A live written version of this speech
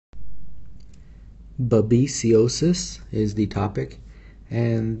Babesiosis is the topic,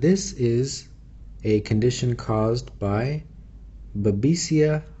 and this is a condition caused by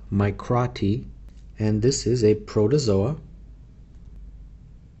Babesia microti, and this is a protozoa,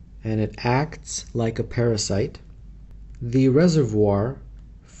 and it acts like a parasite. The reservoir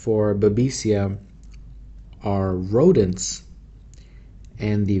for Babesia are rodents,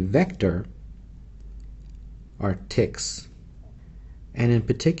 and the vector are ticks, and in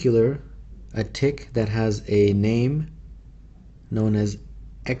particular a tick that has a name known as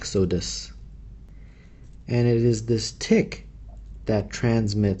Exodus, and it is this tick that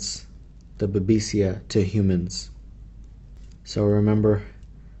transmits the Babesia to humans. So remember,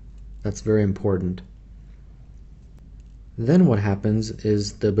 that's very important. Then what happens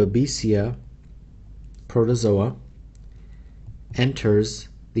is the Babesia protozoa enters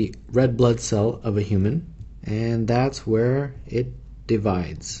the red blood cell of a human, and that's where it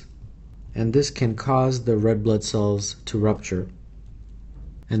divides. And this can cause the red blood cells to rupture,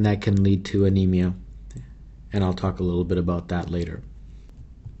 and that can lead to anemia. And I'll talk a little bit about that later.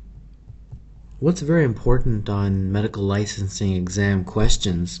 What's very important on medical licensing exam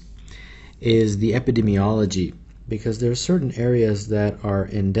questions is the epidemiology, because there are certain areas that are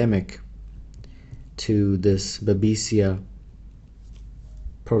endemic to this Babesia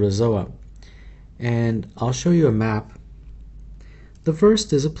protozoa. And I'll show you a map. The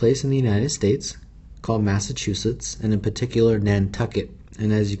first is a place in the United States called Massachusetts, and in particular Nantucket.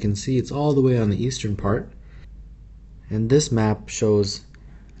 And as you can see, it's all the way on the eastern part. And this map shows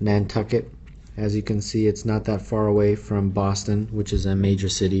Nantucket. As you can see, it's not that far away from Boston, which is a major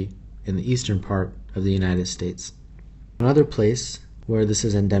city in the eastern part of the United States. Another place where this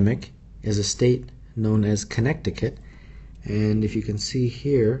is endemic is a state known as Connecticut. And if you can see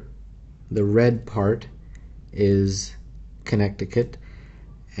here, the red part is Connecticut,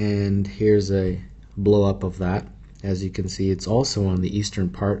 and here's a blow up of that. As you can see, it's also on the eastern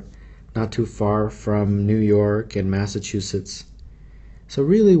part, not too far from New York and Massachusetts. So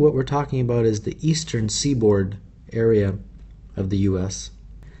really what we're talking about is the eastern seaboard area of the US.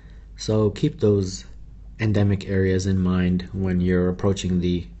 So keep those endemic areas in mind when you're approaching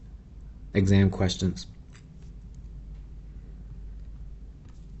the exam questions.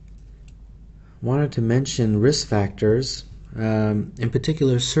 Wanted to mention risk factors, in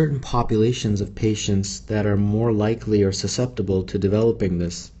particular certain populations of patients that are more likely or susceptible to developing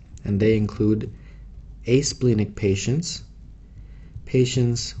this, and they include asplenic patients,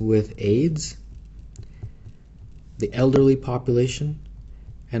 patients with AIDS, the elderly population,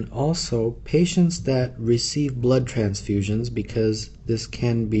 and also patients that receive blood transfusions, because this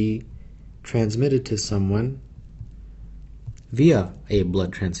can be transmitted to someone via a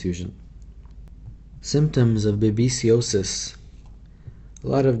blood transfusion. Symptoms of babesiosis: a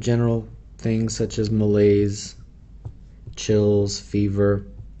lot of general things such as malaise, chills, fever,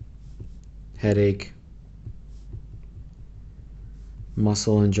 headache,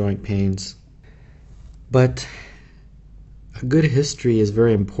 muscle and joint pains. But a good history is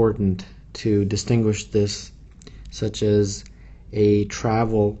very important to distinguish this, such as a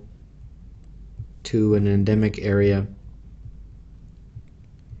travel to an endemic area,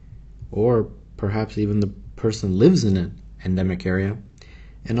 or perhaps even the person lives in an endemic area,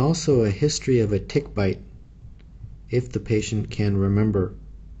 and also a history of a tick bite if the patient can remember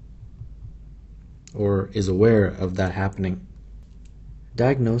or is aware of that happening.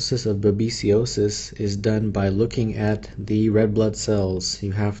 Diagnosis of babesiosis is done by looking at the red blood cells.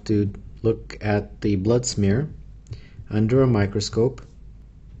 You have to look at the blood smear under a microscope,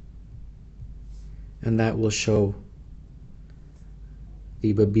 and that will show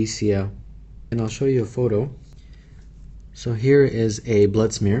the Babesia. And I'll show you a photo. So here is a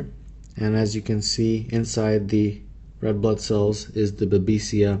blood smear, and as you can see, inside the red blood cells is the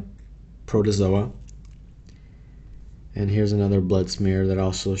Babesia protozoa. And here's another blood smear that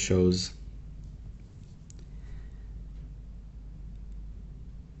also shows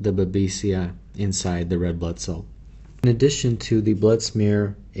the Babesia inside the red blood cell. In addition to the blood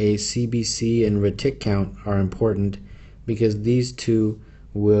smear, a CBC and retic count are important, because these two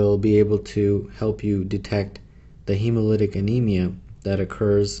will be able to help you detect the hemolytic anemia that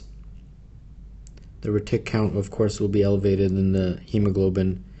occurs. The retic count, of course, will be elevated, and the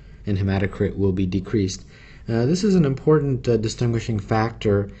hemoglobin and hematocrit will be decreased. This is an important distinguishing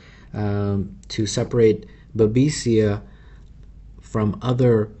factor to separate Babesia from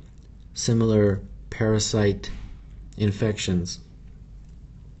other similar parasite infections.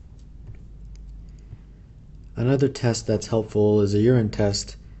 Another test that's helpful is a urine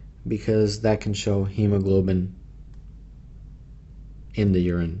test, because that can show hemoglobin in the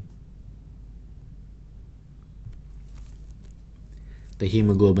urine. the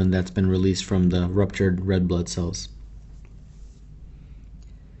hemoglobin that's been released from the ruptured red blood cells.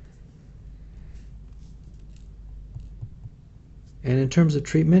 And in terms of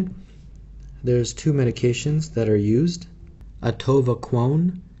treatment, there's two medications that are used,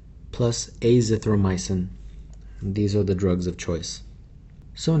 atovaquone plus azithromycin. And these are the drugs of choice.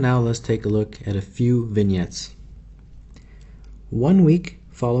 So now let's take a look at a few vignettes. 1 week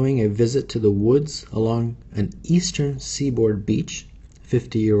following a visit to the woods along an eastern seaboard beach,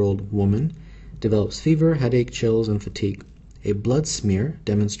 50-year-old woman develops fever, headache, chills, and fatigue. A blood smear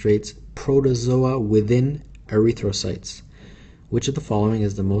demonstrates protozoa within erythrocytes. Which of the following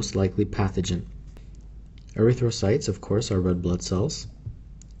is the most likely pathogen? Erythrocytes, of course, are red blood cells,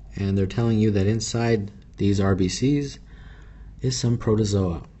 and they're telling you that inside these RBCs is some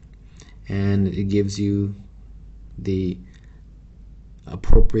protozoa, and it gives you the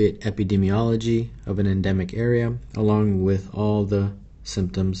appropriate epidemiology of an endemic area along with all the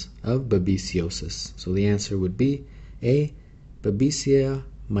symptoms of babesiosis. So the answer would be A, Babesia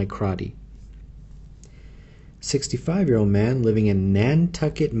microti. 65-year-old man living in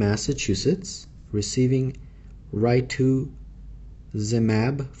Nantucket, Massachusetts, receiving rituximab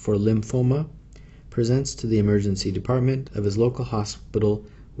for lymphoma, presents to the emergency department of his local hospital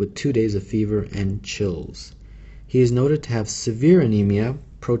with 2 days of fever and chills. He is noted to have severe anemia,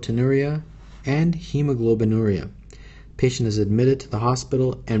 proteinuria, and hemoglobinuria. Patient is admitted to the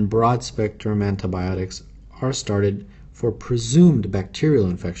hospital and broad-spectrum antibiotics are started for presumed bacterial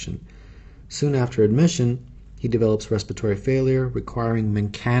infection. Soon after admission, he develops respiratory failure requiring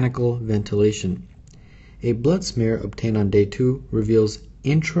mechanical ventilation. A blood smear obtained on day 2 reveals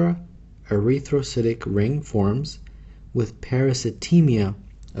intra-erythrocytic ring forms with parasitemia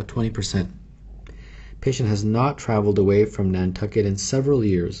of 20%. Patient has not traveled away from Nantucket in several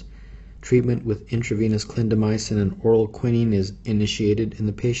years. Treatment with intravenous clindamycin and oral quinine is initiated, and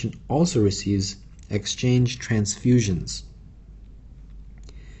the patient also receives exchange transfusions.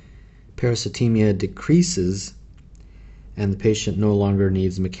 Parasitemia decreases, and the patient no longer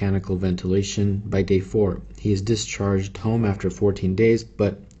needs mechanical ventilation by day 4. He is discharged home after 14 days,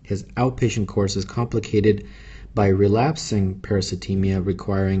 but his outpatient course is complicated by relapsing parasitemia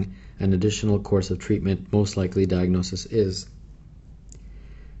requiring an additional course of treatment. Most likely diagnosis is.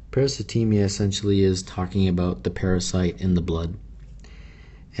 Parasitemia essentially is talking about the parasite in the blood.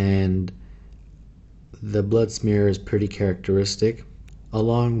 And the blood smear is pretty characteristic,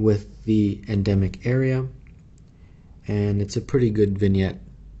 along with the endemic area, and it's a pretty good vignette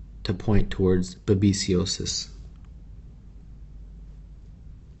to point towards babesiosis.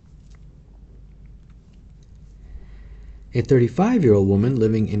 A 35-year-old woman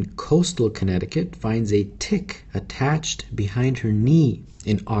living in coastal Connecticut finds a tick attached behind her knee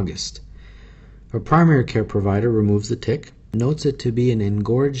in August. Her primary care provider removes the tick, notes it to be an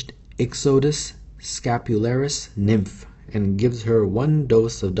engorged Ixodes scapularis nymph, and gives her 1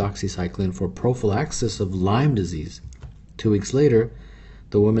 dose of doxycycline for prophylaxis of Lyme disease. 2 weeks later,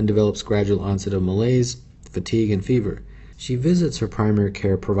 the woman develops gradual onset of malaise, fatigue, and fever. She visits her primary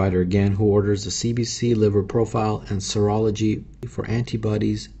care provider again, who orders a CBC liver profile and serology for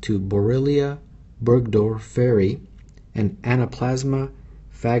antibodies to Borrelia burgdorferi and Anaplasma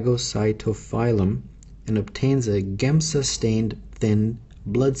phagocytophilum, and obtains a Gemsa-stained thin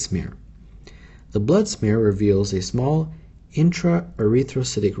blood smear. The blood smear reveals a small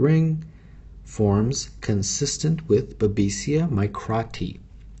intra-erythrocytic ring forms consistent with Babesia microti.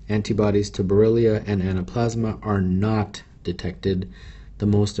 Antibodies to Borrelia and Anaplasma are not detected. The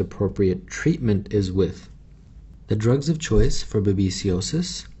most appropriate treatment is with. The drugs of choice for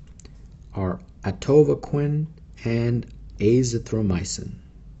babesiosis are atovaquone and azithromycin.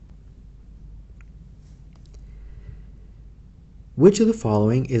 Which of the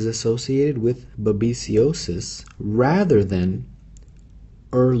following is associated with babesiosis rather than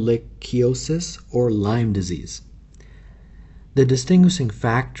ehrlichiosis or Lyme disease? The distinguishing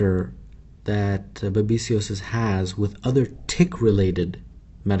factor that babesiosis has with other tick-related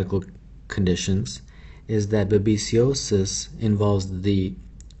medical conditions is that babesiosis involves the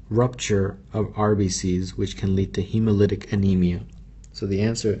rupture of RBCs, which can lead to hemolytic anemia. So the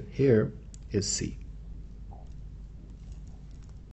answer here is C.